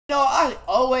No, I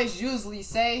always usually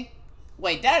say,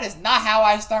 wait, that is not how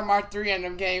I start my 3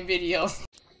 random game videos.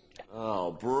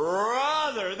 Oh,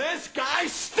 brother, this guy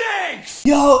stinks!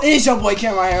 Yo, it's your boy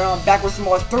KeroMyHero. I'm back with some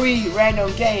more 3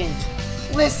 random games.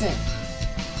 Listen,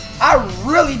 I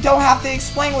really don't have to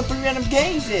explain what 3 random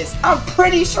games is. I'm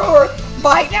pretty sure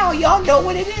by now y'all know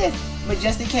what it is. But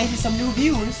just in case it's some new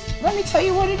viewers, let me tell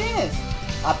you what it is.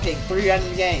 I picked 3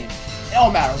 random games. It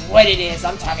don't matter what it is.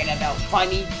 I'm talking about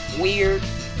funny, weird,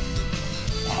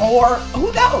 horror,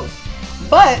 who knows?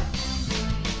 But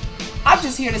I'm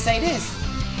just here to say this.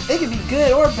 It can be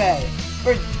good or bad.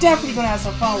 We're definitely gonna have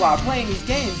some fun while playing these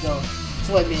games though.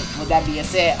 So with that being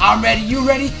said, I'm ready, you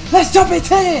ready? Let's jump into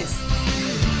this!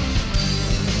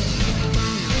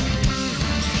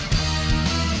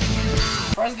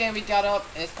 First game we got up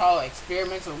is called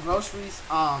Experimental Groceries.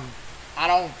 I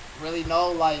don't really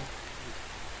know like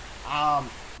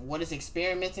what is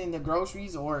experimenting the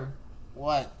groceries or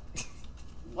what?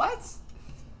 What?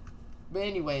 But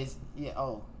anyways, yeah,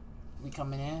 oh, we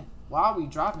coming in. Why are we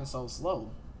driving so slow?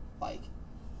 Like,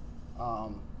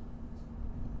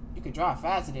 you could drive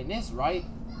faster than this, right?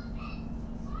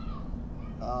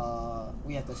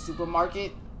 We at the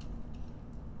supermarket.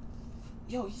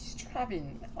 Yo, he's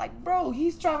driving, like, bro,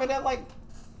 he's driving at like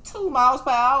 2 miles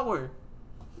per hour.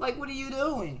 Like, what are you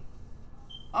doing?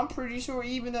 I'm pretty sure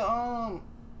even the,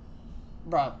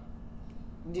 bro,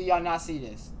 do y'all not see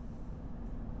this?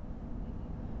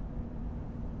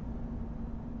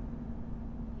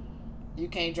 You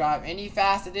can't drive any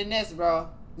faster than this, bro.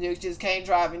 You just can't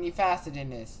drive any faster than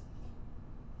this.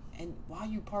 And why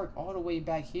you park all the way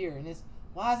back here? And this,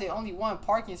 why is there only 1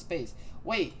 parking space?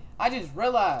 Wait, I just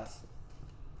realized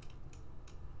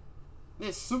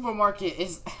this supermarket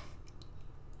is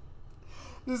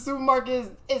this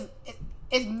supermarket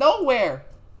is nowhere.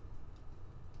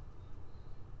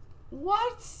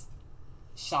 What?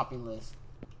 Shopping list.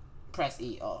 Press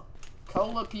E. Oh,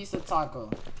 cola, pizza, taco.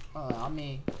 I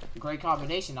mean, great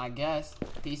combination, I guess.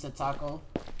 Pizza, taco.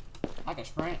 I can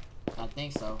sprint. I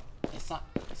think so. It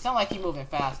sound like he's moving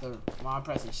faster while I'm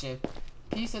pressing shift.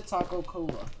 Pizza, taco,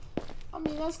 cola. I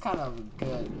mean, that's kind of a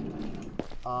good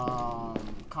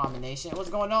combination. What's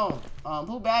going on?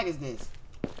 Who bag is this?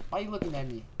 Why are you looking at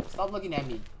me? Stop looking at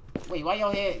me. Wait, why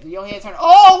your head turn?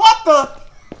 Oh, what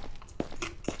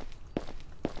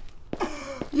the?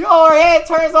 Your head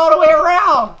turns all the way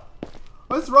around.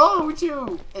 What's wrong with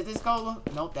you? Is this cola?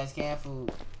 Nope, that's canned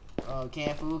food.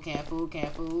 Canned food.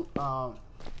 Don't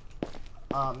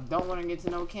want to get to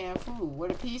no canned food. Where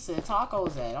the pizza and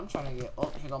tacos at? I'm trying to get. Oh,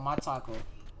 here go my taco.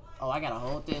 Oh, I gotta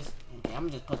hold this. Okay, I'm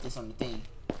gonna just put this on the thing.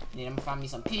 Then I'm gonna find me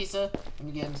some pizza. Let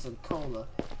me get me some cola.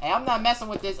 Hey, I'm not messing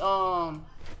with this. No,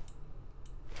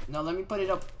 let me put it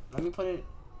up. Let me put it.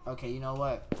 Okay, you know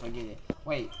what? Forget it.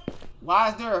 Wait, why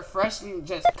is there a freshly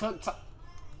just cooked?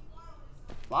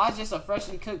 Why is just a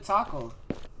freshly cooked taco?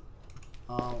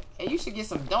 Hey, you should get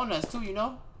some donuts too, you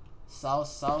know?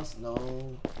 Sauce,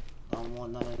 no. Don't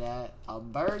want none of that. A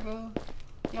burger?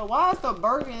 Yo, why is the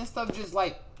burger and stuff just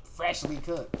like freshly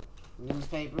cooked?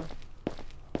 Newspaper?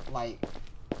 Like,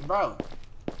 bro.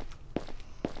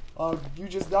 You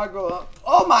just not go up.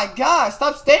 Oh my god,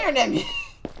 stop staring at me.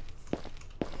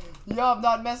 Yo, I'm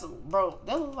not messing. Bro,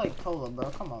 that looks like cola, bro.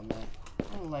 Come on, man.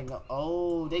 I don't like no.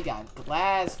 Oh, they got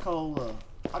glass cola.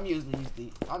 I'm used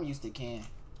to can.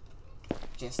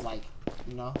 Just like,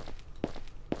 you know.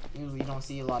 Usually you don't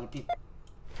see a lot of people.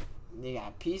 They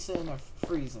got pizza in the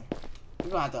freezer.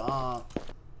 You gonna have to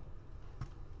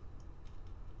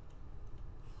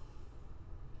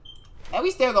and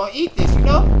we still gonna eat this, you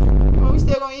know? We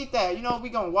still gonna eat that. You know, we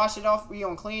gonna wash it off, we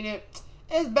gonna clean it.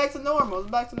 It's back to normal. It's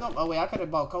back to normal. Oh wait, I could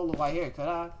have bought cola right here, could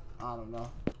I? I don't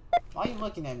know. Why you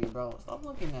looking at me, bro? Stop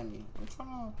looking at me. I'm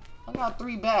trying to, I got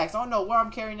 3 bags. I don't know where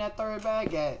I'm carrying that 3rd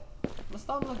bag at. But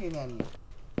stop looking at me.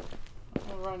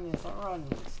 I'm running this.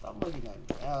 Stop looking at me.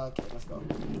 Okay, let's go.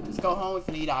 Let's go home. We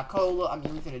finna eat our cola. I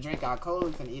mean, we finna drink our cola.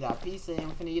 We finna eat our pizza. And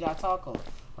we finna eat our taco.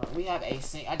 Right, we have a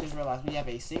I just realized we have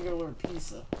a singular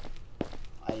pizza.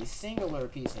 A singular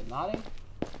pizza. Not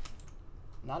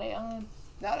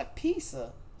a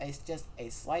pizza. It's just a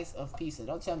slice of pizza.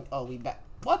 Don't tell me. Oh, we back.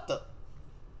 What the?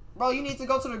 Bro, you need to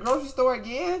go to the grocery store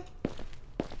again?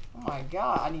 Oh my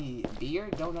god, I need beer,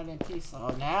 donut, and pizza.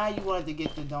 Oh, now you wanted to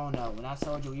get the donut. When I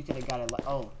told you could have got it like,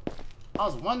 oh. I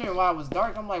was wondering why it was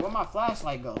dark. I'm like, where'd my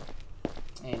flashlight go?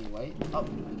 Anyway. Oh.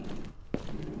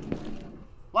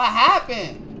 What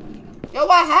happened? Yo,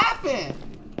 what happened?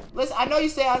 Listen, I know you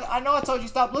said, I know I told you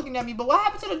stop looking at me, but what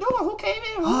happened to the door? Who came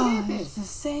in? Who did this? It's the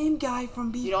same guy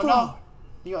from before. You don't know?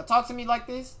 You gonna talk to me like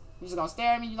this? You just gonna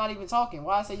stare at me? You're not even talking.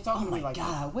 Why I say you talking to me like that? Oh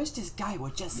my god, I wish this guy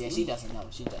would just Yeah, she doesn't know.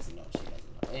 She doesn't know.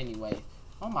 anyway.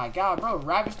 Oh my god, bro.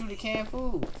 Ravage through the canned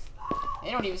foods.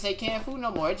 They don't even say canned food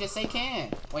no more. It just say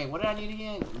canned. Wait, what did I need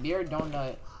again? Beer,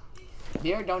 donut.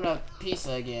 Beer, donut,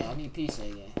 pizza again. I need pizza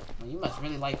again. Well, you must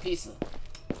really like pizza.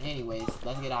 Anyways,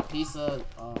 let's get our pizza,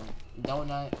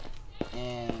 donut,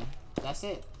 and that's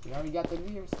it. We already got the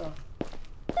beer stuff.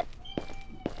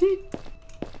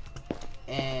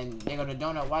 And there go the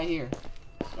donut right here.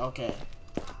 Okay.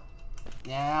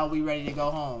 Now we ready to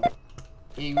go home.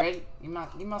 You ready? Give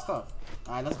my stuff.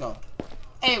 Alright, let's go.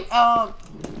 Hey,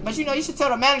 but you know, you should tell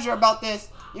the manager about this.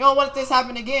 You don't want this to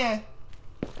happen again.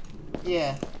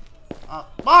 Yeah.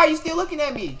 Why are you still looking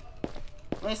at me?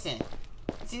 Listen.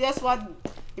 See, that's why,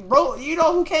 bro, you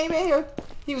know who came in here?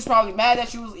 He was probably mad that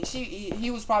he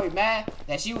was probably mad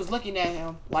that she was looking at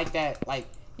him like that. Like,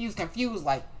 he was confused,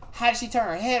 like, how did she turn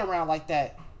her head around like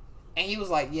that? And he was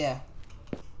like, yeah.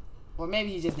 Or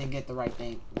maybe he just didn't get the right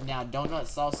thing. Now, donut,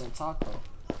 sauce, and taco.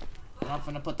 And I'm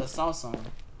finna put the sauce on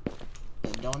the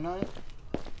donut.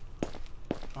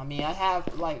 I mean, I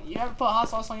have, like, you ever put hot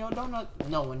sauce on your donut?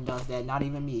 No one does that, not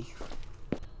even me.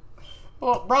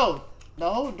 Well, bro, the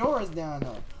whole door is down,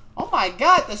 though. Oh my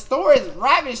god, the store is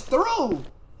ravaged through.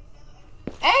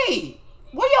 Hey,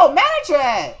 where your manager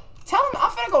at? Tell him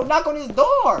I'm finna go knock on his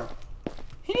door.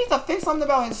 He needs to fix something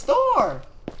about his store.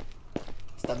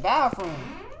 It's the bathroom.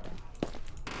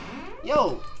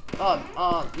 Yo,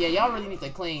 yeah, y'all really need to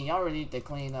clean. Y'all really need to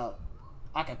clean up.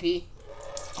 I can pee.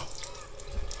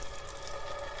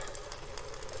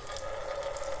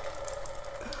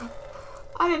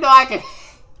 I didn't know I could.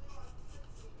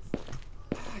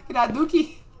 Can I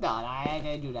dookie? No, I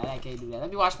can't do that. I can't do that. Let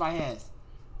me wash my hands.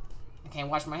 I can't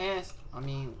wash my hands. I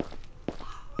mean,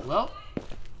 well,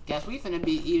 guess we finna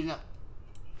be eating up.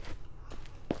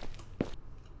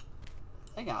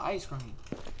 They got ice cream.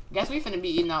 Guess we finna be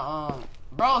eating up,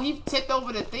 bro, he tipped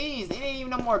over the things. They didn't even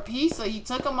no more pizza. He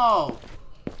took them all.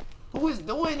 Who is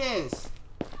doing this?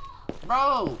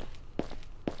 Bro.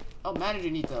 Oh, manager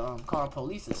need to, call the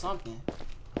police or something.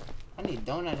 I need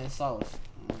donut and sauce.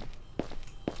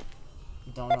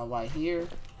 Donut right here.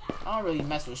 I don't really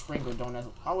mess with sprinkled donuts.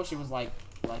 I wish it was like,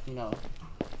 you know,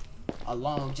 a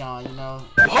Long John, you know.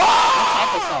 What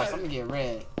type of sauce? I'm gonna get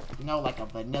red. You know, like a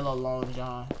vanilla Long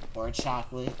John or a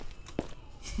chocolate.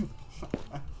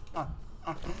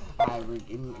 Alright,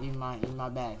 give me my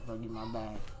bag, bro. Give me my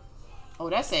bag. Oh,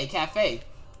 that's a cafe.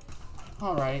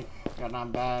 Alright, got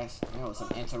 9 bags. You know, some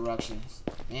interruptions.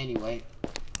 Anyway,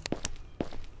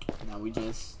 now we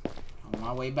just on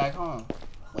my way back home.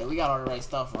 Wait, we got all the right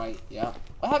stuff, right? Yeah.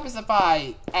 What happens if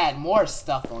I add more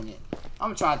stuff on it? I'm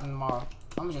gonna try it tomorrow.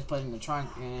 I'm gonna just put it in the trunk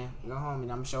and go home,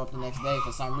 and I'm gonna show up the next day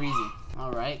for some reason.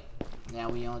 All right. Now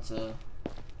we on to.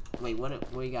 Wait,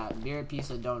 what we got? Beer,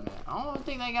 pizza, donut. I don't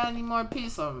think they got any more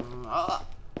pizza.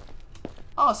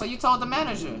 Oh, so you told the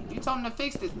manager? You told him to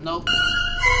fix this? Nope.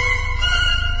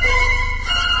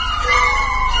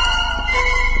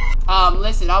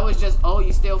 Listen, I was just. Oh,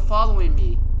 you still following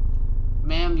me,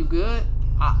 ma'am? You good?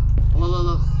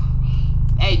 Look.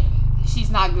 Hey, she's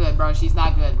not good, bro. She's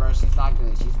not good, bro. She's not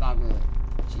good. She's not good.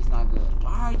 She's not good.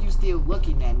 Why are you still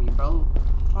looking at me, bro?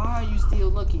 Why are you still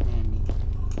looking at me?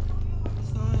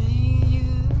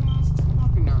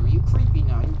 You creepy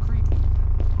now. You creepy.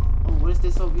 Oh, what is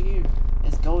this over here?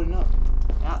 It's golden up.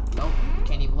 Yeah, nope. You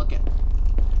can't even look at.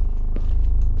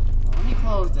 Let me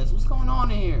close this. What's going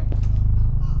on in here?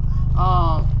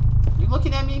 You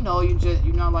looking at me? No, you're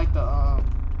not like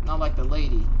the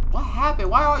lady. What happened?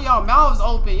 Why are y'all mouths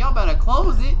open? Y'all better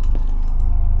close it.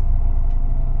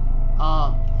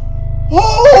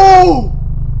 Oh!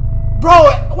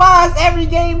 Bro, why is every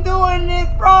game doing this,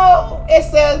 bro? It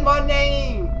says my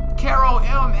name,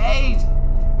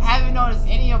 KeroMyHero. Haven't noticed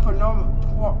any of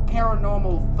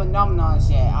paranormal phenomena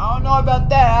yet. I don't know about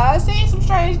that. I've seen some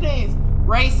strange things.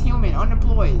 Race, human,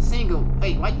 unemployed, single.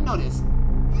 Wait, why you know this?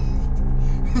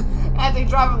 As a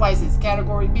driver license,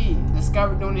 category B.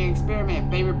 Discovered during the experiment.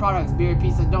 Favorite products, beer,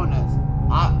 pizza, donuts.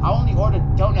 I only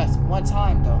ordered donuts one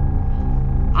time though.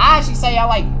 I actually say I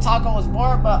like tacos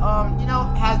more, but you know,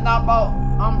 has not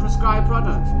bought prescribed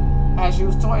products. Has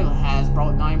used toilet, has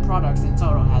brought 9 products in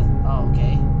total. Has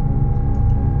okay.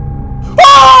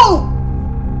 Oh!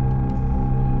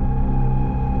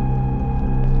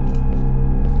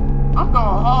 I'm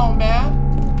going home, man.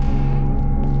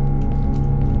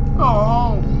 Going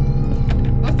home.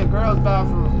 That's the girls'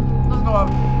 bathroom. Let's go up.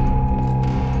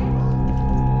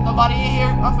 Nobody in here?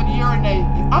 I'm finna urinate.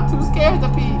 I'm too scared to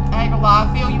pee. I ain't gonna lie.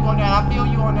 I feel you on that. I feel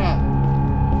you on that.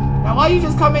 Now, why you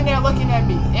just come in there looking at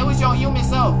me? It was your human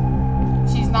self.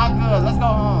 She's not good. Let's go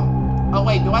home. Oh,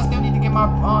 wait. Do I still need to get my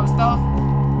stuff?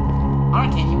 I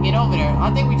can't even get over there.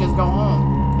 I think we just go home.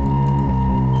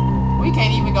 we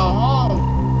can't even go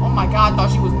home. Oh my god, I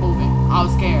thought she was moving. I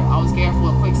was scared. I was scared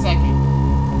for a quick second.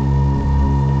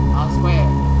 I swear.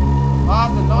 Why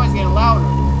is the noise getting louder?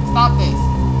 Stop this.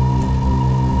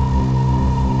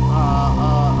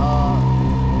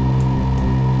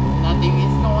 Nothing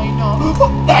is going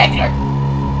on. Dang it!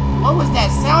 What was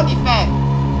that sound effect?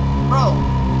 Bro,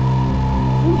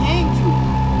 who hanged you?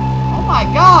 Oh my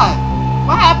god!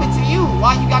 What happened to you?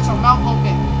 Why you got your mouth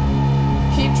open?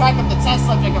 Keep track of the test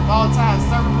subject of all times.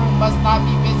 Server room must not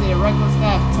be visited. Regular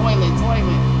staff. Toilet.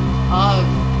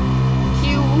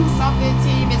 Q something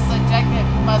team is subjected.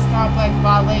 Must complex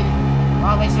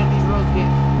violation of these rules.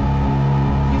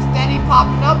 You steady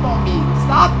popping up on me.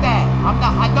 Stop that.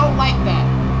 I don't like that.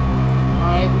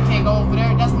 Alright, we can't go over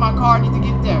there. That's my car. I need to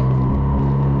get there.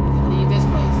 Leave this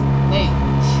place. Late.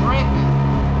 Shrimping.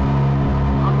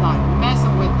 I'm not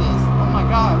messing with this. Oh my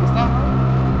god, was that her?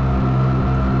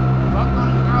 I'm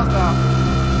going to the girls' bathroom.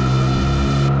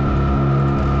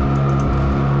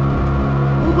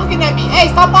 Who's looking at me?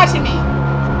 Hey, stop watching me!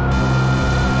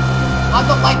 I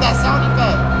don't like that sound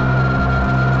effect.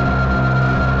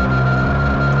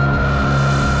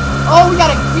 Oh, we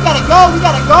gotta go! We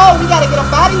gotta get up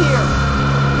out of here!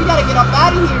 We gotta get up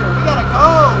out of here! We gotta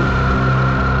go!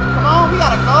 Come on, we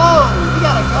gotta go!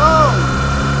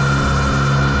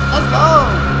 Let's go!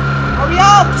 Hurry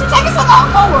up! You're taking so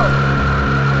long forward!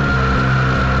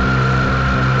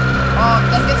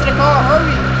 Let's get to the car,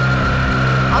 hurry!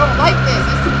 I don't like this,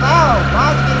 it's too loud.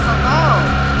 Why is it getting so loud?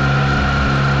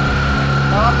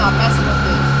 No, I'm not messing with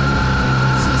this.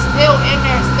 She's still in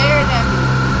there staring at me.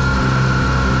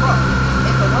 Bro,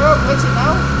 is the world glitching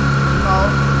out? No.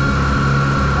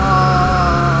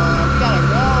 We gotta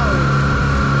go.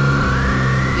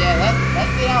 Yeah,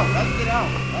 let's get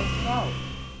out.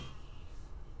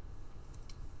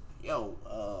 Yo,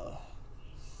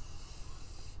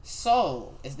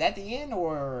 so, is that the end,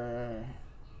 or...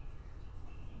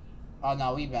 Oh,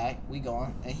 no, we back. We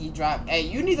going. And he drive... Hey,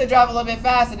 you need to drive a little bit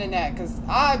faster than that, because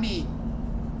I'm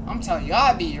telling you,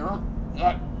 I'd be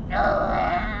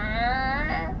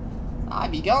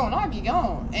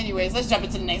gone. Anyways, let's jump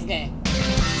into the next game.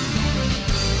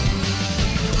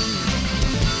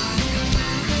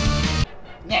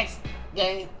 Next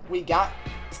game we got,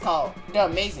 it's called The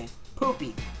Amazing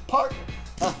Poopy Parker.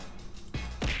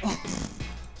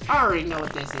 I already know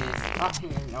what this is. I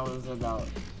already know what it's about.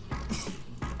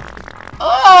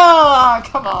 Oh,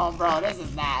 come on, bro. This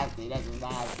is nasty. That's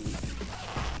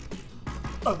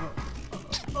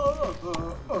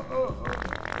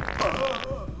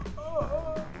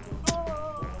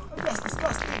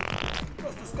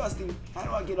disgusting. How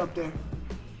do I get up there?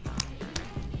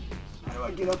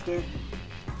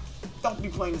 Don't be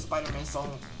playing the Spider-Man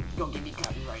song. You're gonna give me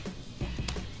copyright.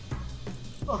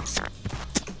 Oh,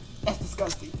 that's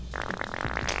disgusting.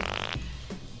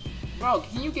 Bro,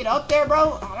 can you get up there,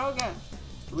 bro? I don't get.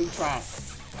 Retry.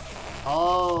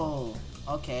 Oh,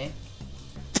 okay.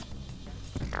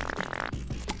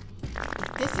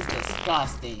 This is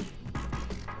disgusting.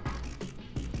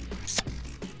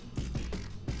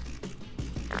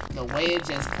 The way it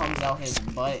just comes out his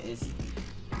butt is...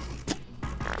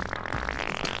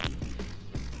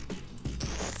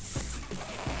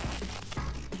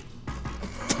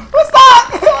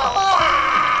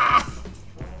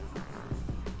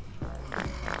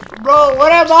 Bro,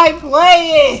 what am I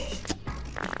playing?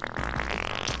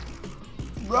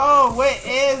 Bro, what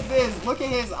is this? Look at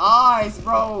his eyes,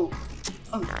 bro.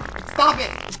 Stop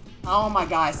it. Oh my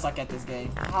god, I suck at this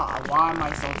game. Why am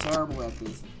I so terrible at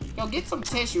this? Yo, get some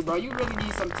tissue, bro. You really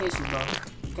need some tissue, bro.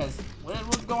 Because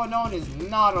what's going on is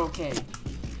not okay.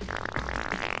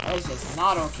 That's just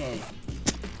not okay.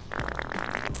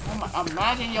 Oh my,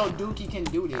 imagine your Dookie can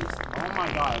do this. Oh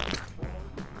my god.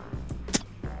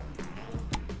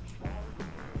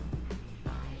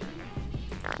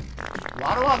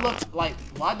 Why do I look like,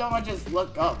 why don't I just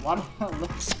look up? Why do I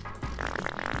look?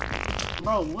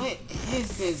 Bro, what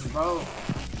is this, bro?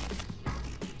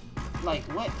 Like,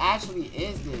 what actually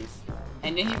is this?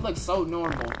 And then he looks so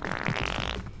normal.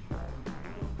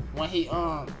 When he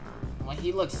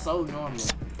looks so normal.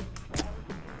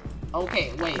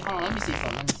 Okay, wait, hold on, let me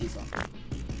see something.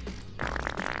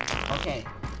 Okay.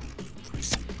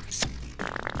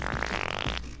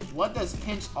 What does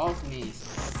pinch off mean?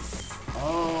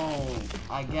 Oh,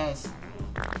 I guess.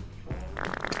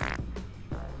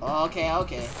 Okay.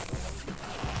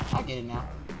 I get it now.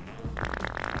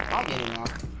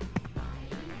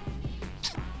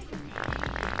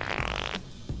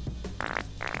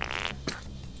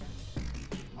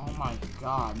 Oh my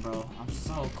god, bro. I'm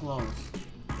so close.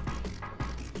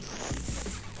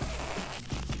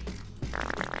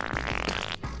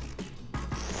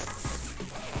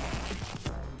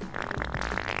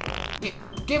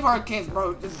 give her a kiss,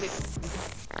 bro. Just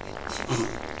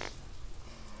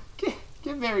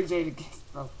give Mary Jane a kiss,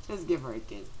 bro. Just give her a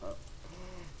kiss, bro.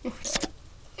 It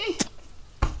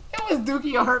was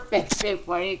Dookie on her face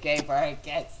before he gave her a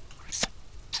kiss.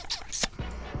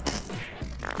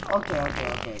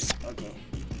 Okay.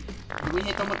 Do we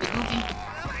hit them with the Dookie?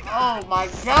 Oh my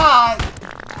god!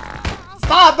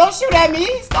 Stop! Don't shoot at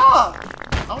me! Stop!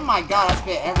 Oh my god, I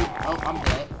spit every... Oh, I'm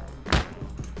dead.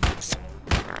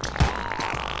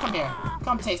 Come here.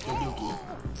 Come taste the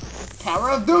Dookie.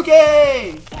 Power of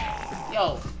Dookie!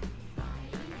 Yo.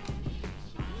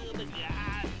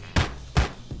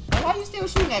 Why are you still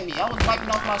shooting at me? I was wiping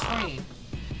off my screen.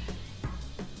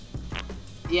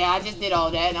 Yeah, I just did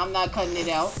all that and I'm not cutting it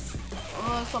out.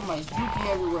 Oh, there's so much Dookie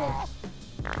everywhere.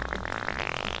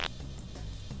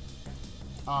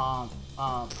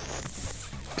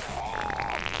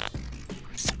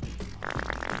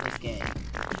 This game.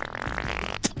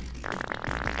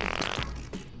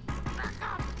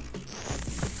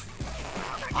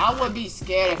 I would be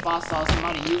scared if I saw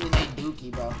somebody using a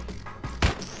Dookie, bro.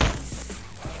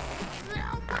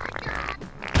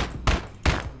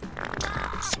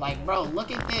 Like, bro,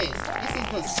 look at this. This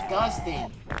is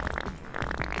disgusting.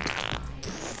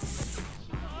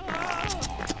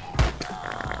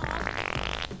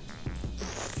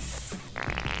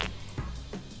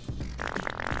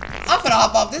 I'm gonna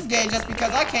hop off this game just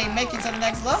because I can't make it to the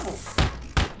next level.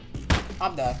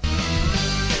 I'm done.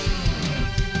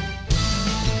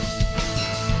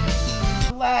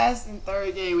 The last and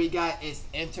third game we got is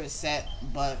Intercept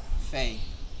Buffet.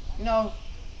 You know,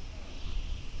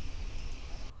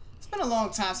 it's been a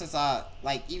long time since I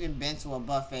even been to a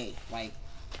buffet. Like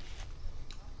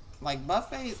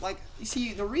buffets, like, you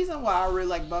see, the reason why I really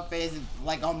like buffets is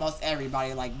like almost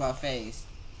everybody like buffets.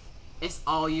 It's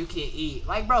all you can eat.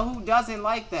 Like, bro, who doesn't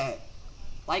like that?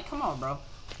 Like, come on, bro.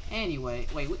 Anyway,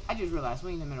 wait, I just realized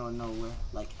we in the middle of nowhere.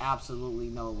 Like, absolutely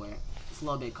nowhere. It's a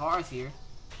little bit cars here.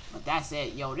 But that's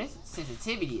it. Yo, this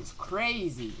sensitivity is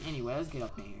crazy. Anyway, let's get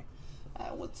up in here.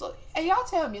 What's up? Hey, y'all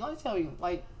tell me. Let me tell you,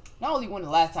 like, not only when the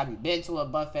last time you've been to a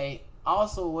buffet,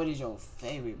 also, what is your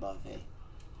favorite buffet?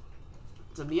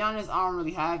 To be honest, I don't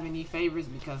really have any favorites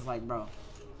because, like, bro,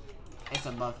 it's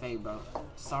a buffet, bro.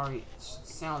 Sorry,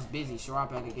 sounds busy. Sure, I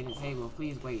can get a table.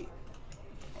 Please wait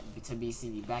to be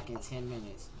seated. Back in 10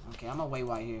 minutes. Okay, I'm gonna wait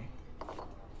right here.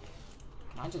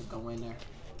 Can I just go in there?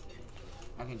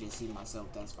 I can just see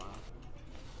myself. That's fine.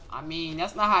 I mean,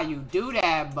 that's not how you do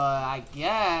that, but I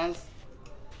guess.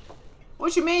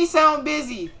 What you mean, sound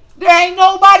busy? There ain't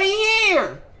nobody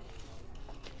here.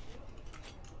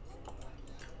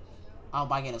 I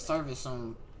hope I get a service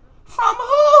soon. From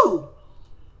who?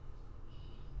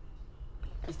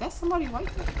 Is that somebody right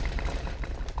there?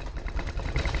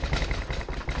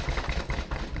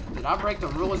 Did I break the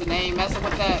rules and they ain't messing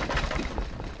with that?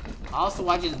 Also,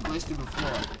 I just glitched through the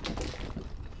floor.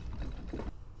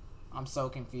 I'm so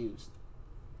confused.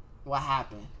 What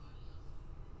happened?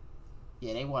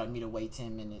 Yeah, they wanted me to wait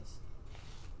 10 minutes.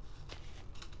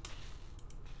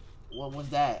 What was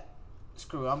that?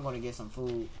 Screw it, I'm gonna get some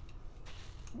food.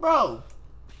 Bro!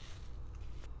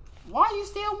 Why you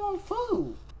still want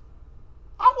food?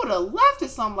 I would have left if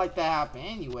something like that happened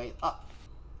anyway.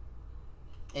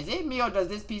 Is it me or does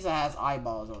this pizza has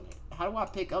eyeballs on it? How do I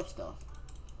pick up stuff?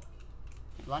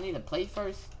 Do I need a plate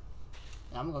first?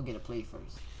 I'm gonna go get a plate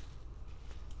first.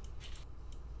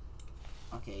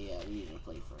 Okay, yeah, we need a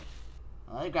plate first.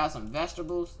 Let's grab some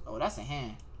vegetables. Oh, that's a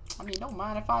hand. I mean, don't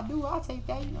mind if I do. I'll take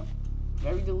that, you know.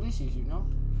 Very delicious, you know.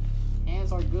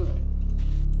 Hands are good.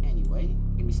 Anyway,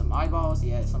 give me some eyeballs.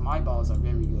 Yeah, some eyeballs are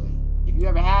very good. If you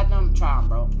ever had them, try them,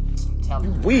 bro. I'm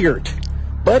telling you. Weird,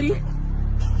 buddy.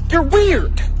 You're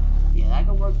weird. Yeah, that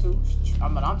could work too.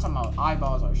 I'm talking about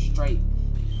eyeballs are straight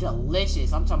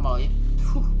delicious. I'm talking about it.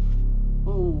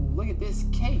 Ooh, look at this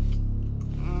cake.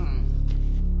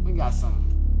 We got some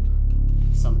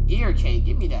ear cake.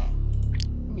 Give me that.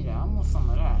 Give me that. I want some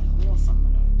of that. I want some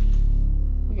of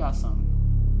that. We got some.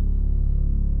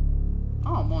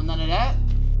 I don't want none of that.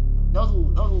 Those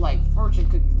are like fortune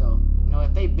cookies though. You know,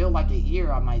 if they build like an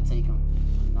ear, I might take them.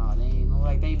 Nah, they ain't look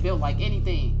like they built like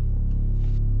anything.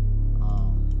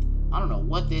 I don't know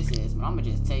what this is, but I'm gonna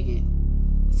just take it.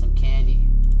 Some candy.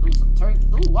 Ooh, some turkey.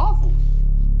 Ooh, waffles.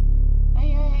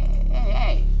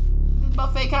 Hey. This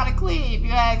buffet kind of clean, if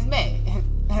you ask me.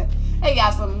 They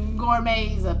got some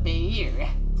gourmets up in here.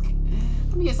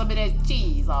 Let me get some of that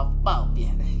cheese off both.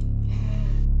 Yeah.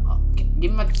 Okay,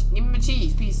 give me my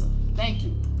cheese pizza. Thank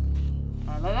you.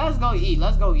 Alright, let's go eat.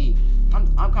 Let's go eat.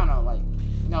 I'm kind of like,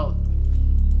 you know,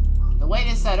 the way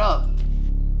this set up.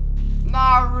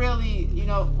 Not really, you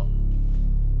know,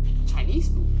 Chinese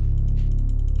food.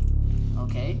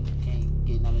 Okay, can't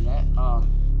get none of that.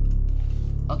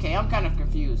 Okay, I'm kind of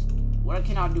confused. What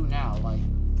can I do now? Like,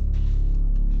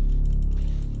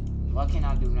 what can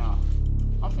I do now?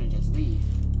 I'm finna just leave.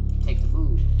 Take the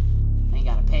food. I ain't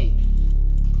gotta pay.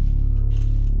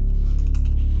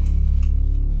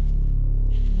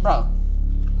 Bro.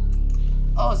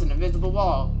 Oh, it's an invisible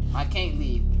wall. I can't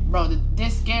leave. Bro,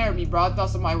 this scared me, bro. I thought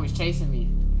somebody was chasing me.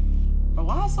 Bro,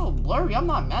 why is it so blurry? I'm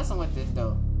not messing with this,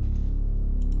 though.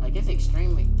 Like, it's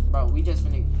extremely... Bro, we just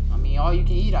finna... I mean, all you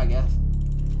can eat, I guess.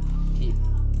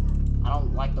 I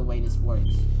don't like the way this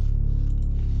works.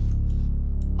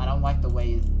 I don't like the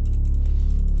way...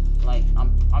 Like,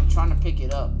 I'm trying to pick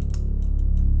it up.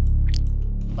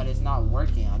 But it's not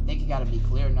working. I think it gotta be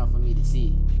clear enough for me to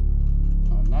see.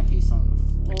 That piece on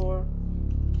the floor.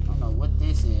 I don't know what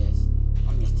this is.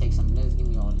 I'm just take some of this. Give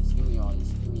me all this. Give me all this.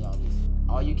 Give me all this.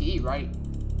 All you can eat, right?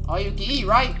 All you can eat,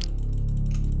 right?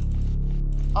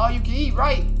 All you can eat,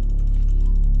 right?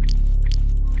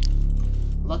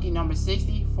 Lucky number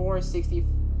 60, 4, 60,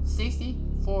 60,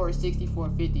 4, 64,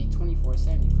 50, 24,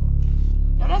 74.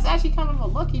 Yo, that's actually kind of a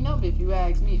lucky number if you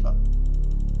ask me.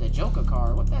 The Joker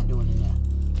card, what that doing in there?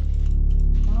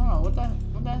 I don't know, what that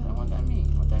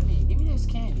mean? What that mean? Give me this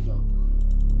candy though.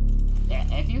 Yeah,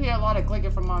 if you hear a lot of clicking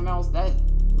from my mouse,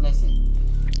 listen,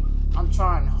 I'm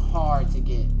trying hard to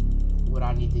get what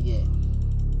I need to get.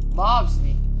 But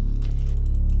obviously,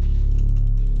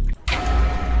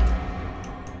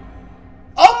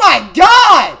 oh my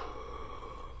God!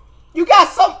 You got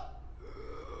some.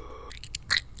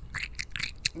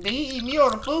 Did he eat me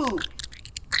or the food?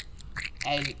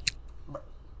 Hey,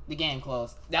 the game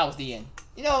closed. That was the end.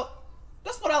 You know,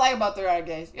 that's what I like about the ride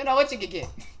games. You know what you can get.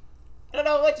 You don't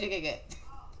know what you can get.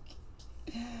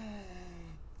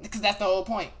 Because that's the whole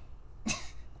point.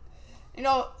 You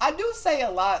know, I do say a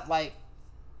lot, like,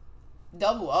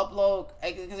 double upload.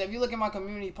 Because if you look at my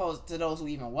community post, to those who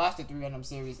even watch the 3 Random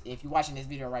series, if you're watching this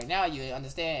video right now, you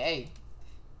understand, hey,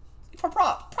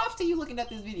 props to you looking at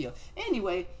this video.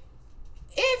 Anyway,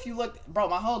 if you look, bro,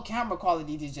 my whole camera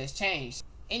quality just changed.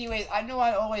 Anyways, I know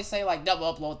I always say like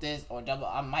double upload this or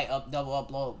I might double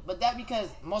upload, but that because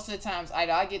most of the times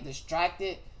either I get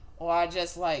distracted or I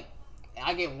just like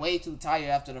I get way too tired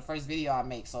after the first video I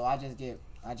make, so I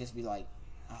just be like,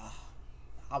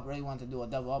 I really wanted to do a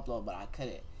double upload, but I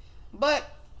couldn't. But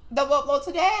double upload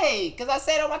today because I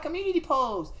said on my community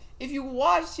post. If you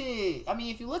watch it, I mean,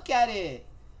 if you look at it,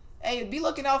 hey, be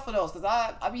looking out for those because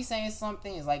I be saying some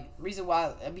things like reason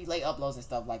why I be late uploads and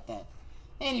stuff like that.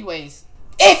 Anyways.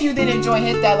 If you did enjoy,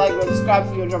 hit that like button, subscribe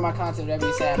if you enjoy my content, whatever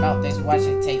you say. I'm out. Thanks for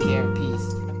watching. Take care.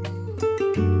 Peace.